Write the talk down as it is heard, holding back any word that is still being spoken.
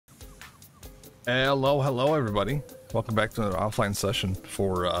Hello everybody. Welcome back to another offline session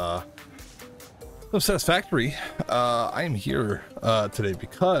for Satisfactory. I am here today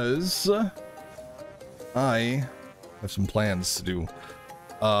because I have some plans to do.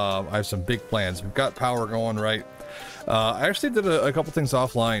 I have some big plans. We've got power going, right? I actually did a couple things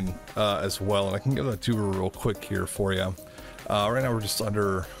offline as well, and I can get a tour real quick here for you. Right now we're just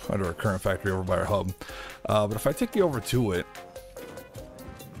under our current factory over by our hub. But if I take you over to it,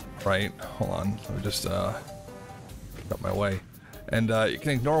 right, hold on, let me just got my way, and you can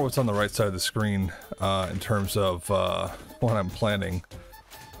ignore what's on the right side of the screen in terms of what I'm planning.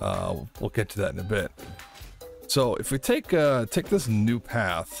 We'll get to that in a bit. So if we take this new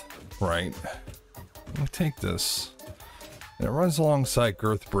path, right, we take this and it runs alongside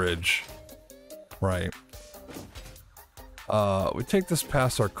Girth Bridge, right. We take this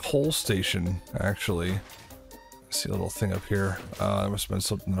past our coal station, actually. See a little thing up here. There must have been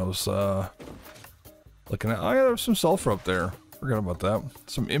something I was looking at. Oh yeah, there was some sulfur up there. Forgot about that.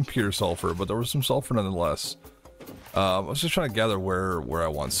 Some impure sulfur, but there was some sulfur nonetheless. I was just trying to gather where I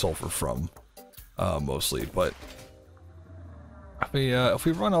want sulfur from, mostly. But if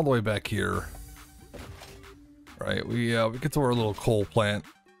we run all the way back here, right? We get to our little coal plant,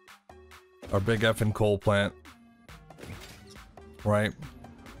 our big effing coal plant, right?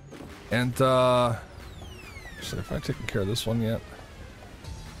 And actually, if I've taken care of this one yet,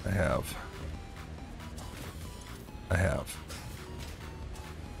 I have.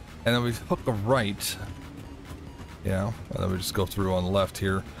 And then we hook a right. Yeah, and then we just go through on the left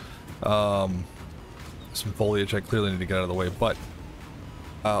here. Some foliage I clearly need to get out of the way, but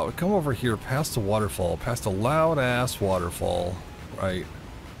we come over here past the waterfall, past a loud ass waterfall, right?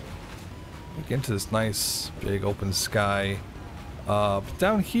 We get into this nice big open sky. But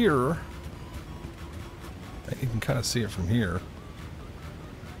down here, you can kind of see it from here.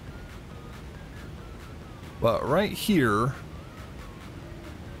 But right here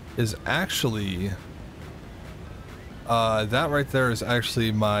is actually that right there is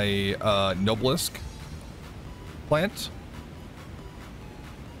actually my Nobelisk plant.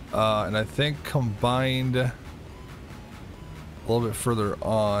 And I think combined a little bit further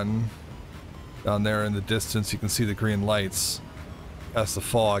on down there in the distance, you can see the green lights past the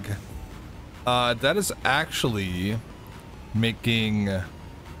fog. That is actually making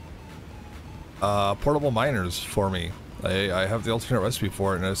portable miners for me. I have the alternate recipe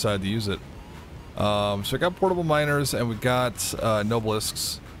for it and I decided to use it. So I got portable miners and we got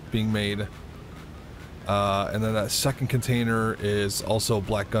Nobelisks being made. And then that second container is also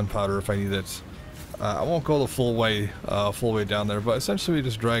black gunpowder if I need it. I won't go the full way down there, but essentially we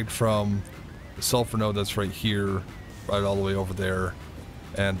just dragged from the sulfur node that's right here, right all the way over there.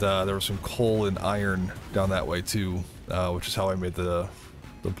 And there was some coal and iron down that way too, which is how I made the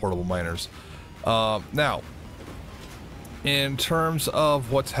portable miners. Now, in terms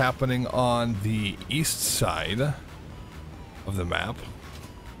of what's happening on the east side of the map,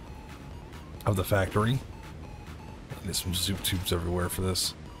 of the factory, there's some zoop tubes everywhere for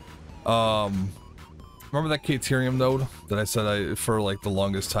this. Remember that Caterium node that I said for like the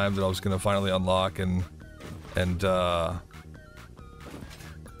longest time that I was going to finally unlock and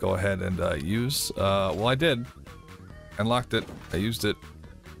go ahead and use? Well, I did. Unlocked it. I used it.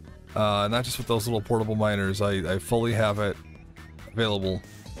 Not just with those little portable miners. I fully have it available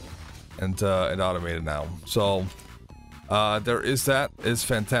and automated now. So there is that. It's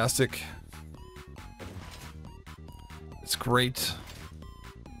fantastic. It's great.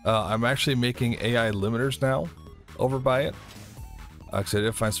 I'm actually making AI limiters now over by it. Actually, I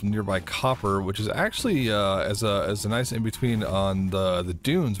did find some nearby copper, which is actually as a nice in between on the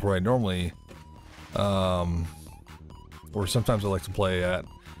dunes where I normally, or sometimes I like to play at,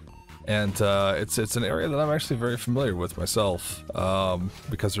 and it's an area that I'm actually very familiar with myself,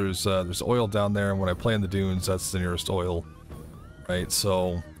 because there's oil down there, and when I play in the dunes, that's the nearest oil, right?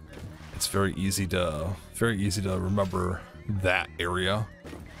 So it's very easy to remember that area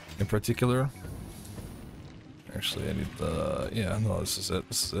in particular. Actually, I need the... yeah, no, this is it.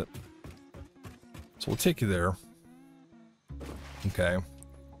 This is it. So we'll take you there. Okay.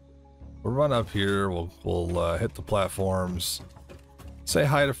 We'll run up here. We'll hit the platforms. Say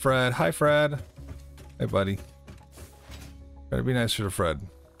hi to Fred. Hi, Fred. Hey, buddy. Gotta be nicer to Fred.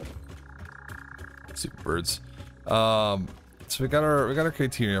 Super birds. So we got our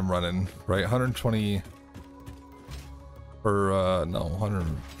Caterium running, right? 120 per no, 100.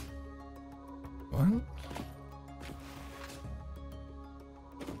 What?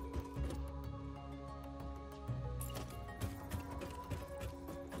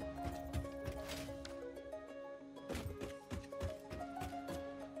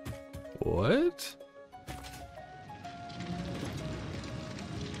 What?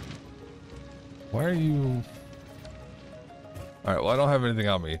 Why are you... Alright, well, I don't have anything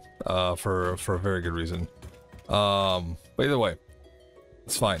on me, for a very good reason. But either way,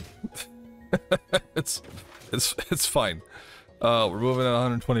 it's fine. it's fine. We're moving at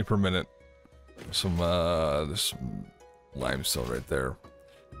 120 per minute. There's some limestone right there.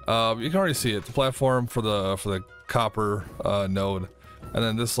 You can already see it. The platform for the copper node, and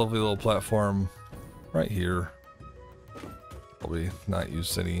then this lovely little platform right here. Probably not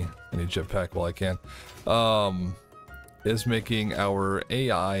use any jetpack while I can. Is making our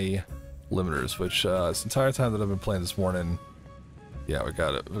AI limiters, which this entire time that I've been playing this morning, yeah, we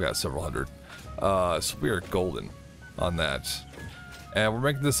got several hundred. So we are golden on that, and we're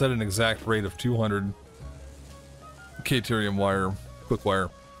making this at an exact rate of 200 Caterium wire, quick wire,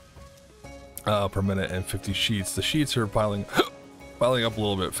 per minute, and 50 sheets. The sheets are piling up a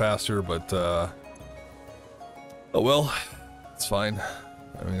little bit faster, but oh well, it's fine.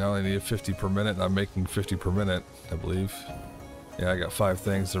 I mean, I only need 50 per minute, and I'm making 50 per minute, I believe. Yeah, I got 5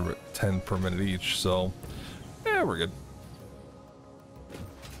 things, they're 10 per minute each, so yeah, we're good.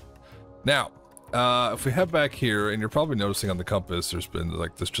 Now, if we head back here, and you're probably noticing on the compass, there's been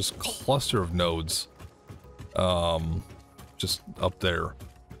like this just cluster of nodes, just up there.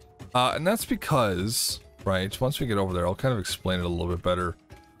 And that's because, right, once we get over there, I'll kind of explain it a little bit better.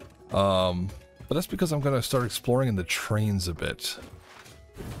 But that's because I'm going to start exploring in the trains a bit,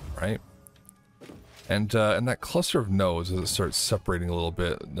 right? And that cluster of nodes, as it starts separating a little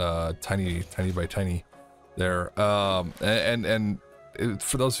bit, tiny by tiny there,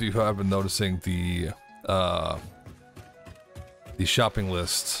 for those of you who have been noticing the shopping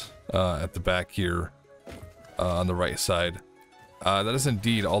list at the back here on the right side, that is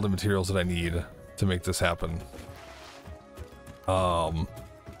indeed all the materials that I need to make this happen.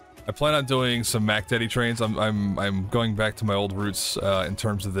 I plan on doing some Mac Daddy trains. I'm going back to my old roots in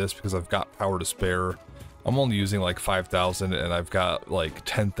terms of this because I've got power to spare. I'm only using like 5,000 and I've got like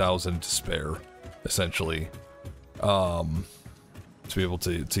 10,000 to spare, essentially, to be able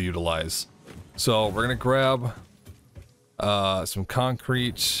to utilize. So we're gonna grab some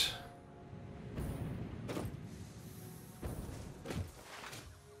concrete.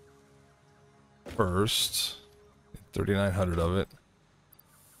 First, 3,900 of it.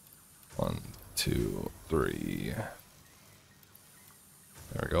 1, 2, 3. There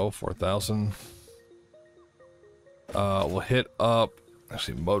we go, 4,000. We'll hit up,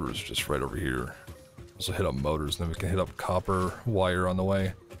 actually motors just right over here. Also hit up motors, and then we can hit up copper wire on the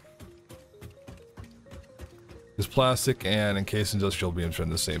way. There's plastic and encased industrial beams are in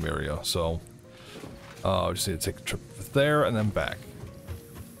the same area, so we just need to take a trip there and then back.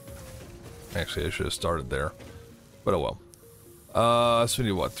 Actually, I should have started there, but oh well. So we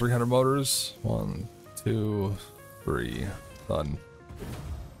need what, 300 motors? 1, 2, 3, done.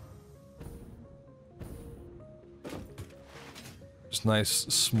 Just nice,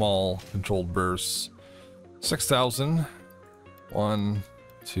 small, controlled bursts. 6,000. 1,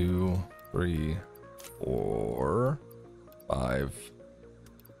 2, 3, 4, 5,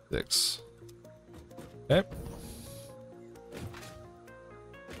 6. Okay.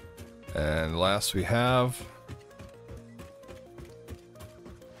 And last we have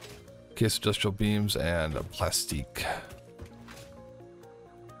case industrial beams and a plastique.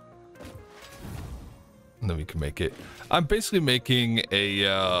 And then we can make it. I'm basically making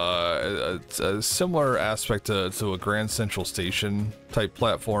a similar aspect to a Grand Central Station type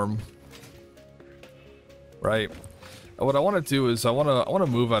platform, right? And what I want to do is I want to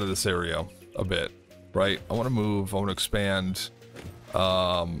move out of this area a bit, right? I want to move. I want to expand.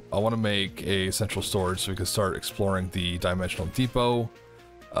 I want to make a central storage so we can start exploring the dimensional depot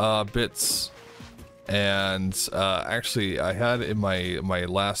bits. And actually, I had in my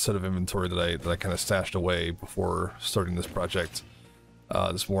last set of inventory that I kind of stashed away before starting this project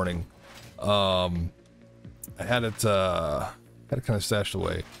this morning. I had it kind of stashed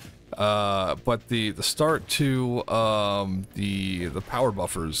away, but the start to the power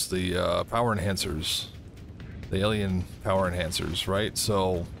buffers, the power enhancers, the alien power enhancers, right?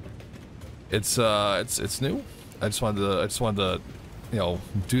 So it's new. I just wanted to you know,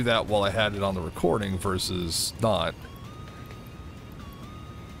 do that while I had it on the recording versus not.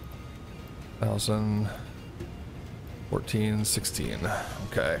 1,000, 14, 16.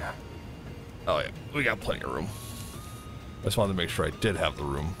 Okay. Oh yeah, we got plenty of room. I just wanted to make sure I did have the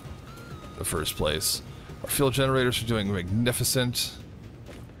room in the first place. Our fuel generators are doing magnificent.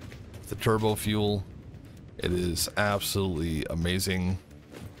 The turbo fuel, it is absolutely amazing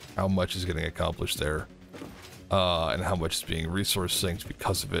how much is getting accomplished there. And how much is being resource synced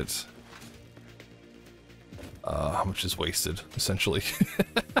because of it. How much is wasted, essentially?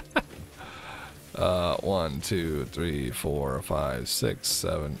 1, 2, 3, 4, 5, 6,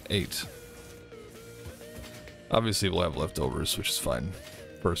 7, 8. Obviously, we'll have leftovers, which is fine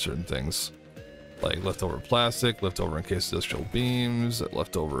for certain things. Like leftover plastic, leftover in case of industrial beams,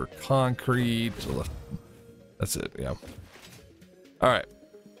 leftover concrete. That's it, yeah. Alright.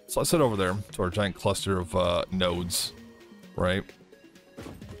 So let's head over there to our giant cluster of nodes, right?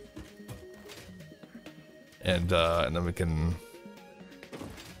 And then we can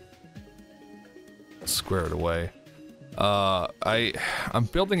square it away. I'm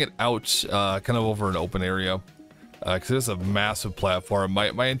building it out kind of over an open area because it's a massive platform.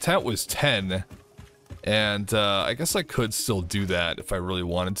 My intent was 10, and I guess I could still do that if I really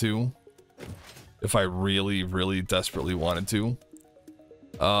wanted to. If I really, really desperately wanted to.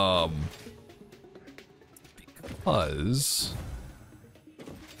 Because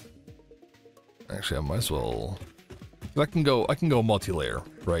actually I might as well. I can go multi-layer,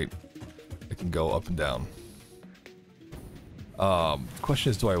 right? I can go up and down. The question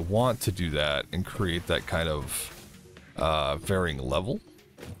is, do I want to do that and create that kind of varying level?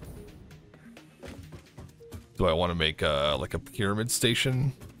 Do I want to make like a pyramid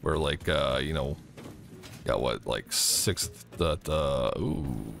station where, like, you know, got what, like 6 like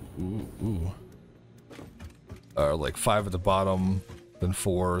 5 at the bottom, then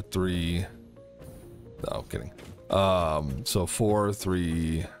 4, 3. No, I'm kidding. So 4,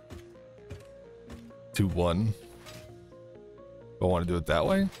 3, 2, 1. Do I want to do it that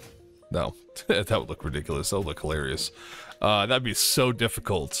way? No, that would look ridiculous. That would look hilarious. That'd be so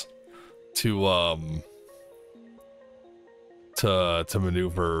difficult to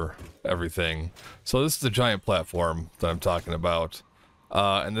maneuver everything. So this is the giant platform that I'm talking about.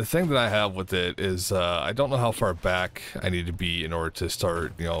 And the thing that I have with it is I don't know how far back I need to be in order to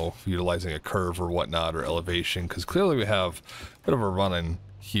start, you know, utilizing a curve or whatnot or elevation, because clearly we have a bit of a run-in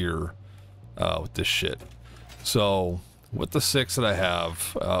here with this shit. So with the 6 that I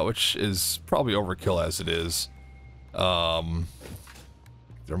have, which is probably overkill as it is, there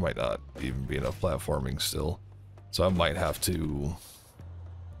might not even be enough platforming still. So I might have to...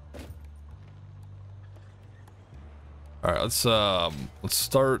 Alright, let's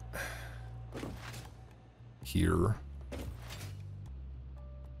start here.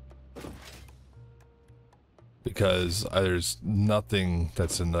 Because there's nothing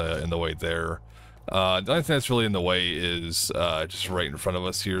that's in the way there. The only thing that's really in the way is just right in front of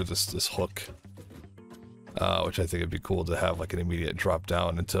us here, this hook. Which I think it'd be cool to have like an immediate drop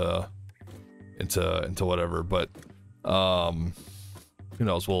down into whatever, but who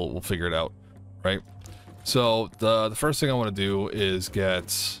knows, we'll figure it out, right? So the first thing I want to do is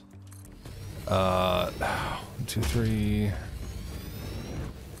get 1, 2, 3,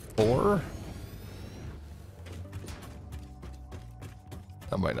 4.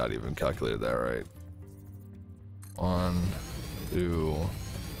 I might not even calculate that right. 1, 2,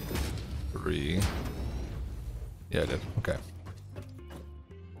 3. Yeah, I did. Okay.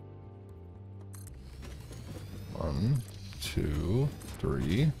 1, 2,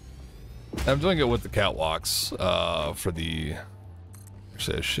 3. I'm doing it with the catwalks for the...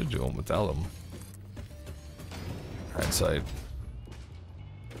 Actually, I should do them without them. Hindsight.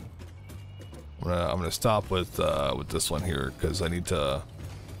 I'm gonna stop with this one here because I need to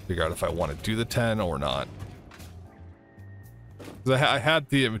figure out if I want to do the 10 or not. I had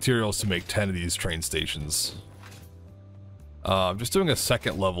the materials to make 10 of these train stations. Just doing a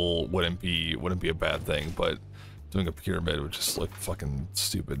second level wouldn't be a bad thing, but doing a pyramid would just look fucking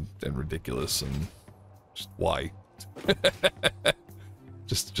stupid and ridiculous, and just why?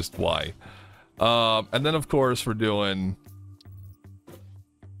 just why? And then of course we're doing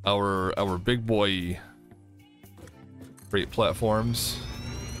our big boy freight platforms.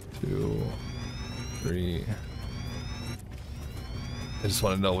 2, 3. I just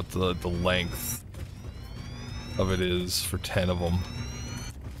want to know what the length of it is for 10 of them.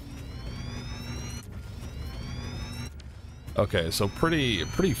 Okay, so pretty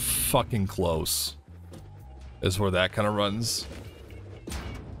fucking close is where that kind of runs.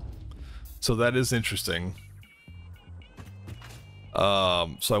 So that is interesting.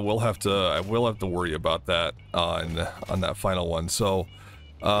 So I will have to worry about that on that final one. So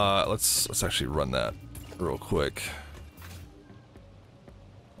let's actually run that real quick.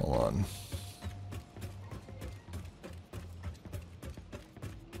 Hold on.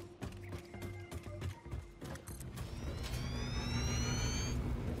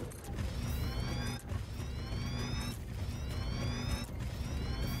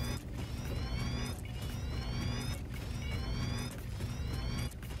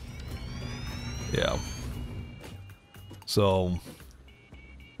 Yeah. So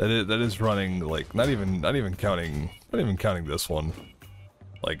that is running like not even counting this one.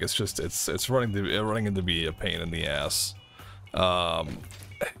 Like it's running to be a pain in the ass. I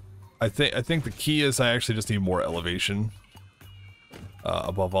think the key is I actually just need more elevation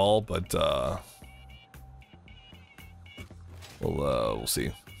above all, but we'll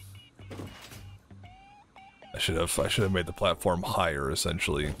see. I should have made the platform higher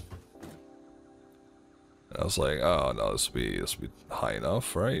essentially. And I was like, oh no, this will be high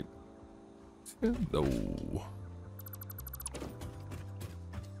enough, right? No.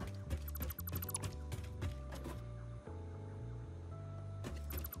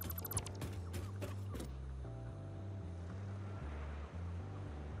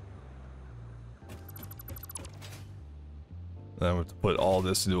 Then I have to put all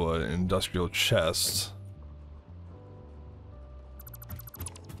this into an industrial chest.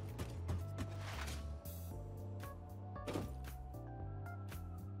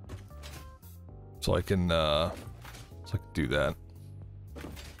 So I can do that.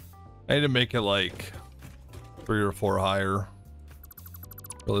 I need to make it like 3 or 4 higher,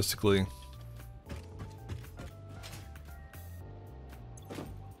 realistically.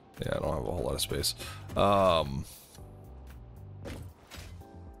 Yeah, I don't have a whole lot of space.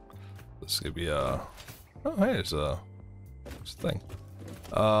 This could be oh hey, there's a thing.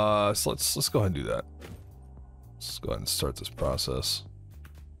 So let's go ahead and do that. Let's go ahead and start this process.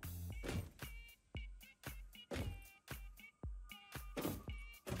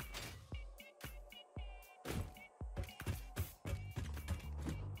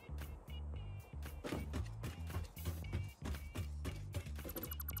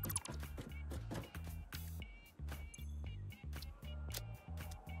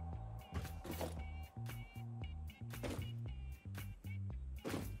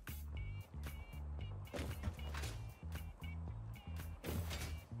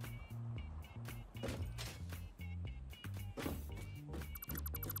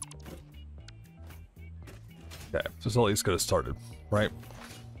 Okay, so it's at least get us started, right?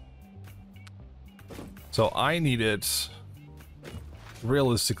 So I need it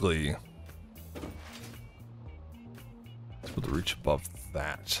realistically to be able to reach above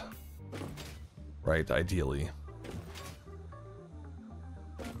that, right? Ideally.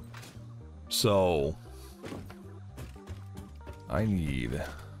 So I need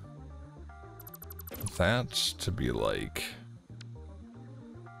that to be like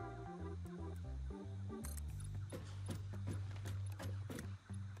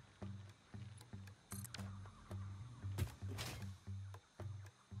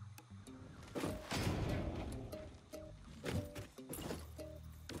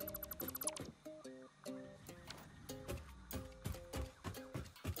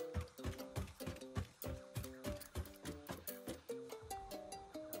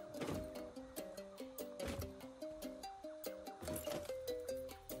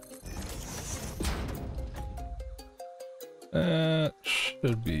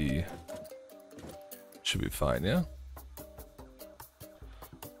should be fine, yeah.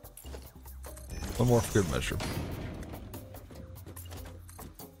 One more for good measure.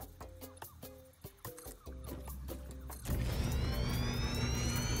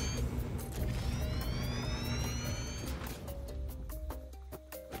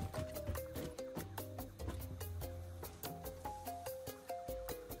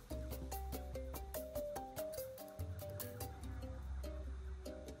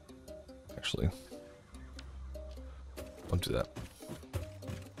 Actually, don't do that.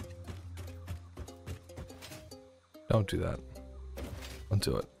 Don't do that. Don't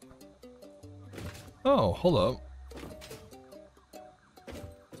do it. Oh, hold up.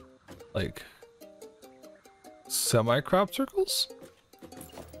 Like semi-crop circles?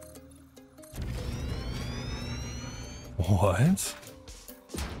 What?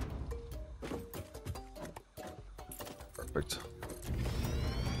 Perfect.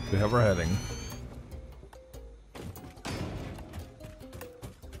 We have our heading.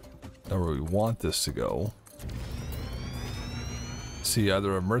 Now where we want this to go. See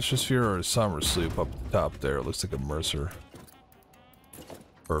either a Mercer sphere or a summer sloop up top there. It looks like a Mercer.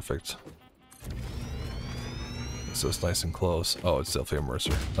 Perfect. So it's nice and close. Oh, it's definitely a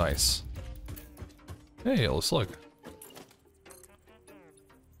Mercer. Nice. Hey, let's look.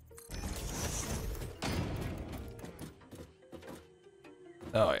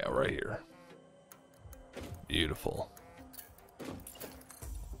 Oh yeah, right here. Beautiful.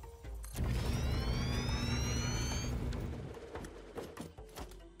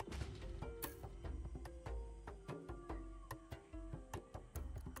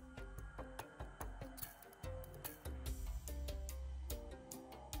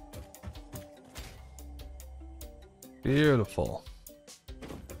 Beautiful.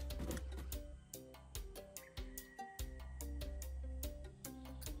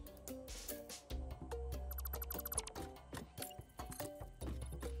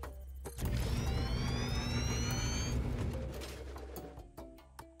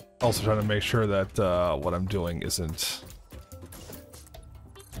 Also trying to make sure that what I'm doing isn't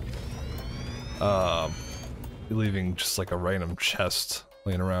leaving just like a random chest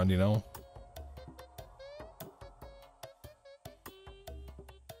laying around, you know?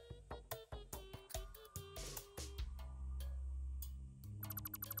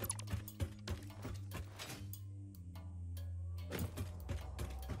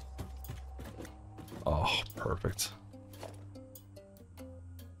 Oh, perfect.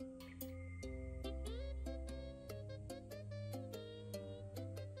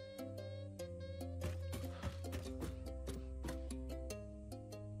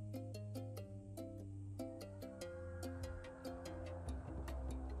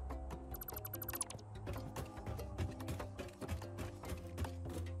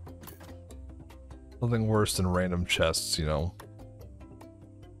 Nothing worse than random chests, you know?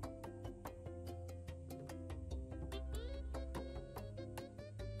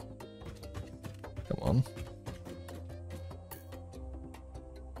 Come on.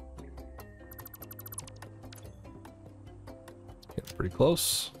 Getting pretty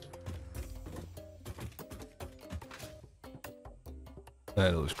close.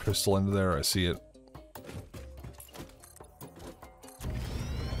 And there's crystal into there, I see it.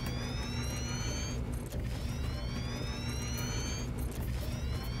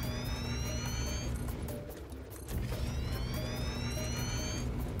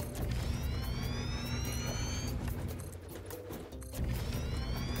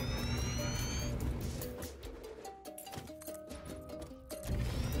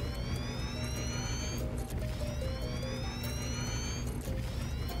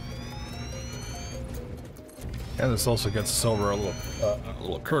 And this also gets us over a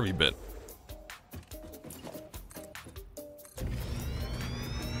little curvy bit.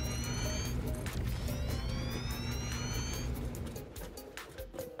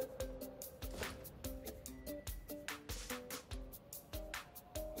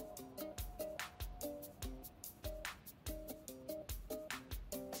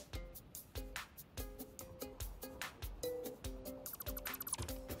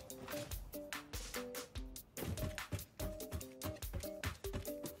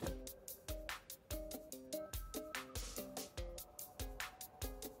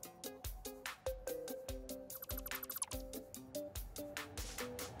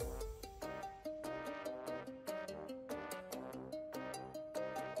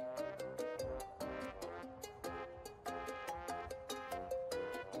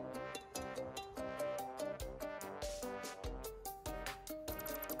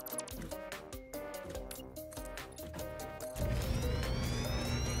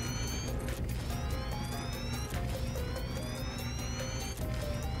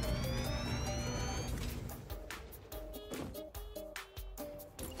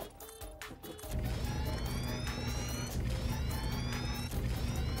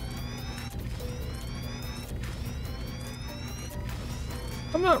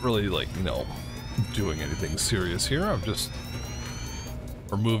 I'm not really, like, you know, doing anything serious here. I'm just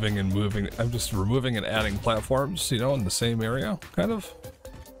removing and moving. I'm just removing and adding platforms, you know, in the same area, kind of.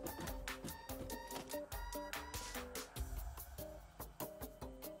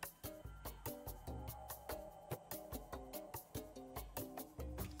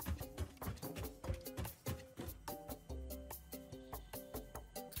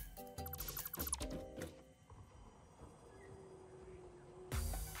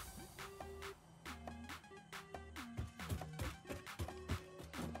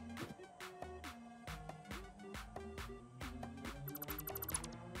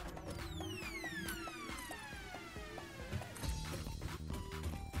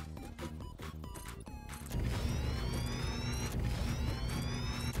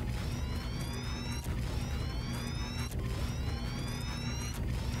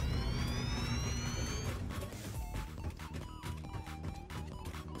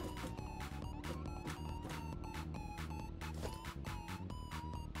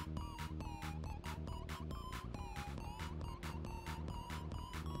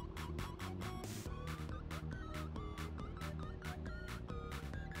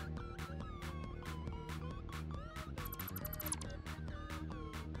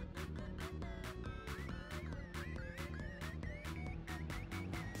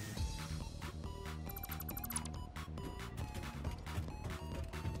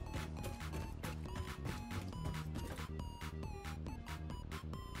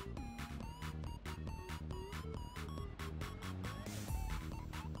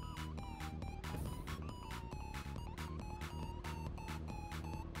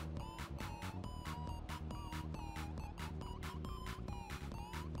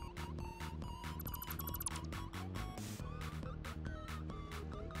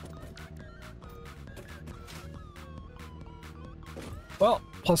 Well,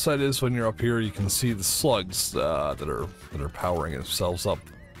 plus side is when you're up here, you can see the slugs that are powering themselves up.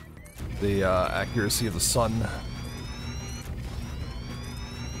 The accuracy of the sun.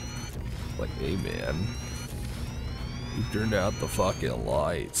 Like, hey man, you turned out the fucking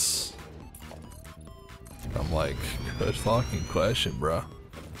lights. I'm like, good fucking question, bro.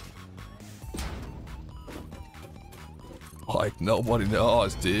 Like, nobody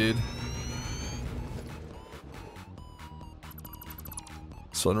knows, dude.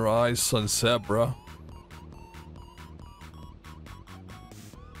 Sunrise, sunset, bro.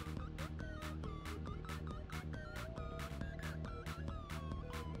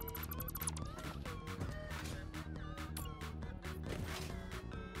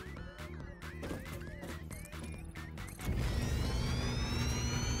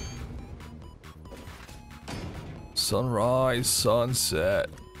 Sunrise, sunset.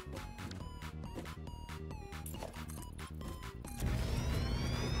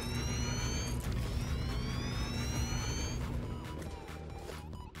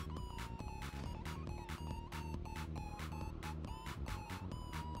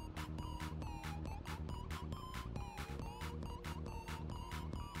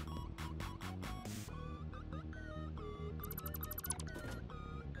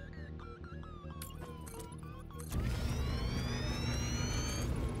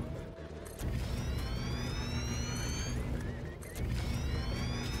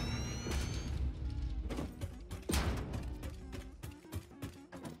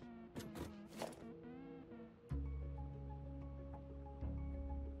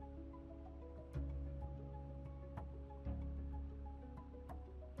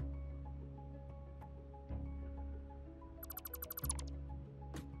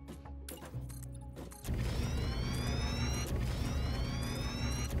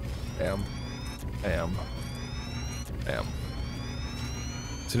 Bam.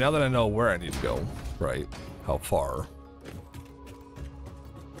 So now that I know where I need to go, right, how far,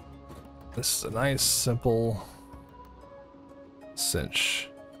 this is a nice, simple cinch.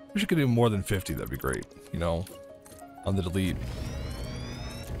 Wish I could do more than 50, that'd be great, you know, on the delete.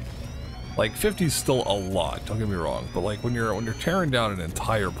 Like, 50 is still a lot, don't get me wrong, but like when you're tearing down an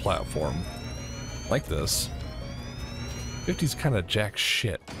entire platform like this, 50 is kind of jack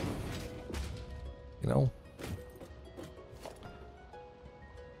shit. You know?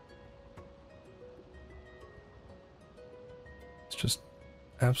 It's just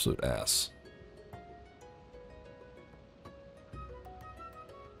absolute ass.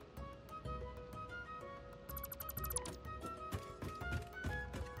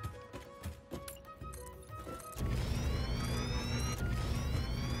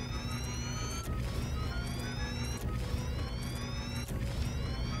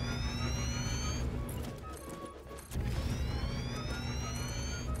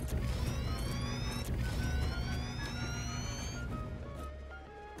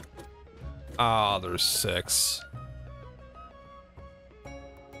 Ah, there's 6.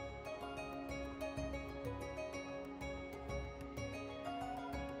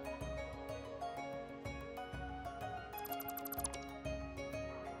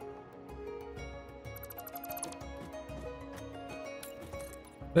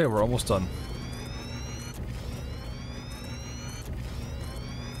 Hey, we're almost done.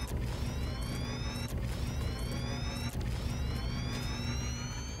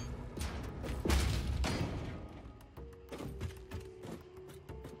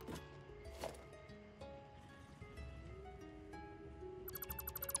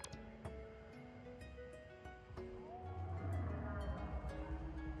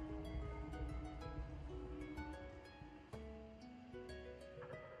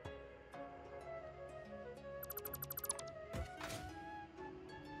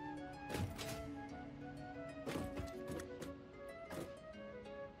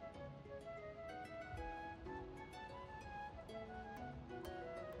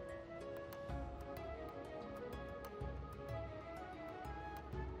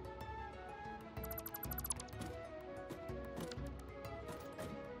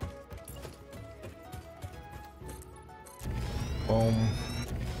 Boom.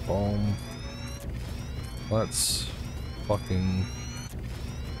 Boom. Let's fucking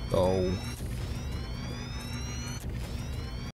go.